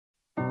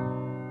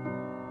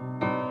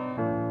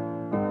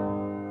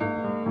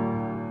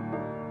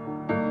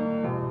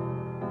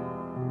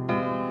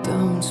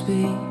Don't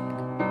speak,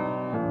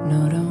 no,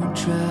 don't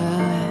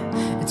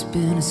try. It's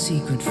been a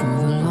secret for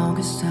the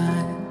longest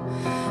time.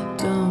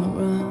 Don't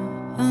run,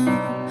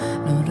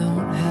 no,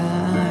 don't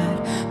hide.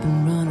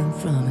 Been running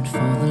from it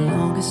for the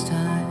longest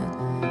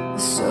time.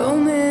 So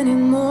many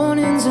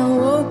mornings I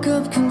woke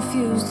up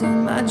confused.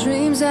 In my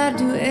dreams I'd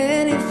do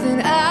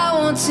anything I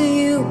want to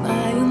you.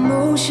 My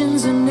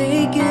emotions are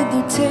naked,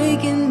 they're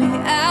taking me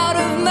out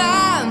of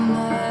my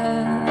mind.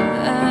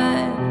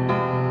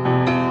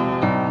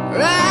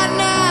 Right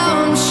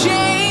now I'm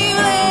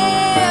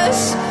shameless,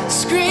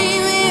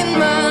 screaming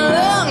my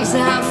lungs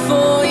out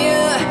for you.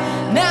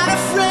 Not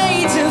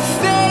afraid to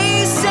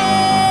face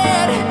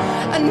it.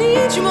 I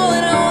need you more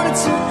than I wanted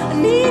to. I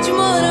need you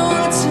more than I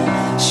wanted to.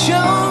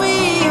 Show me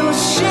you're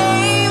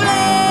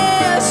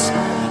shameless.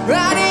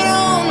 Write it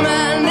on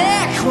my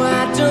neck,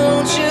 why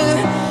don't you?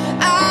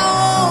 I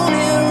won't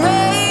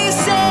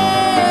erase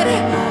it.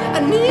 I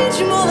need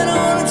you more than I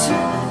wanted to.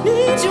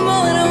 Need you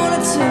more than I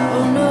wanted to.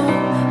 Oh no,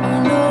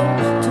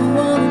 don't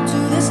wanna do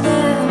this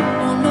now.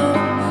 Oh no,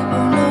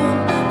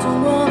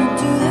 don't wanna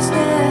do this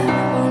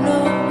now. Oh no,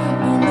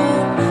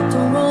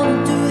 don't wanna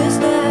do this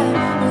now.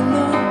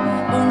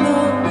 Oh no,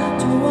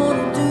 don't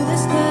wanna do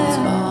this now. It's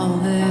all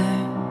there,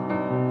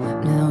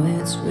 now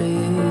it's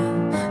real.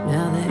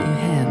 Now that you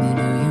have me,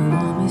 do you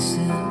want me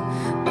still?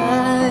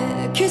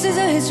 My kisses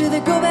are history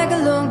that go back a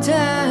long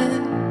time,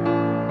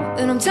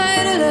 and I'm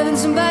tired of loving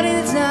somebody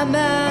that's not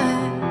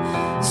mine.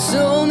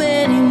 So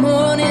many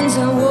mornings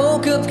I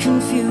woke up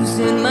confused.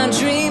 In my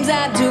dreams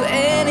I'd do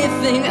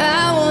anything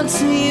I want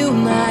to you.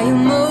 My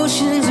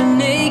emotions are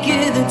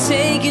naked, they're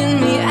taking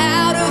me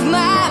out of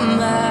my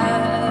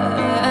mind.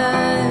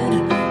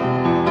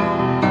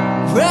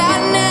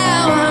 Right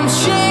now I'm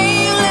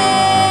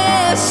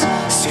shameless,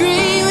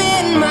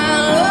 screaming my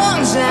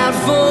lungs out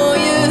for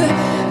you.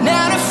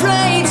 Not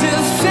afraid to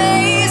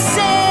face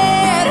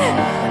it.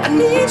 I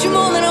need you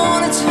more than I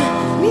wanted to.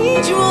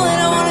 Need you more than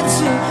I wanted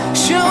to.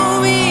 Show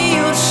me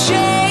you're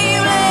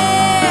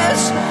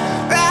shameless.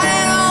 Write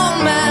it on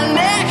my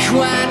neck,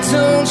 why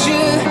don't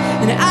you?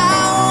 And I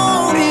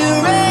won't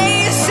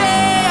erase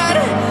it.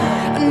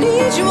 I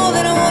need you more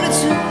than I wanted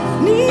to.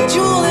 Need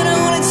you more than I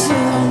wanted to.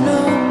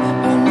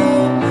 Oh no,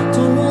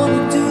 don't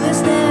wanna do this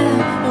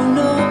now. Oh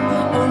no,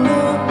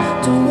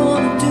 don't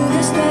wanna do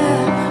this now.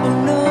 Oh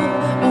no,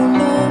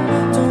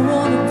 don't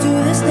wanna do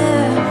this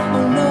now.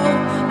 Oh no,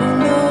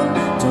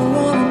 don't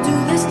wanna do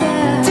this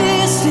now.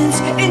 Distance,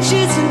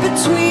 inches in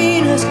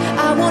between us.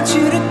 I want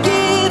you to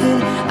give it.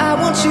 I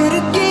want you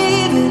to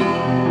give it.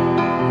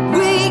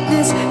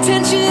 Weakness,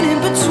 tension in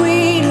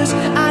between us.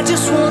 I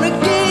just wanna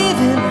give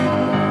it,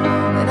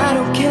 and I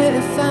don't care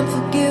if I'm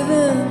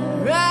forgiven.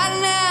 Right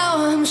now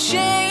I'm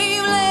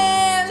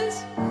shameless,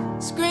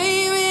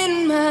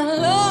 screaming my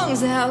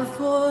lungs out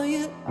for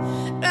you.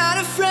 Not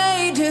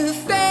afraid to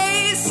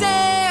face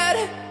it.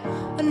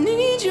 I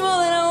need you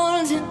more than I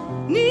wanted to.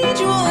 Need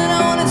you more than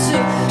I wanted to.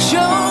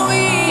 Show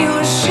me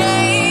you're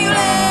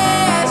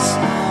shameless.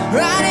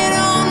 Write it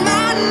on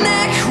my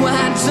neck,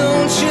 why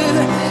don't you?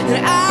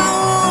 And I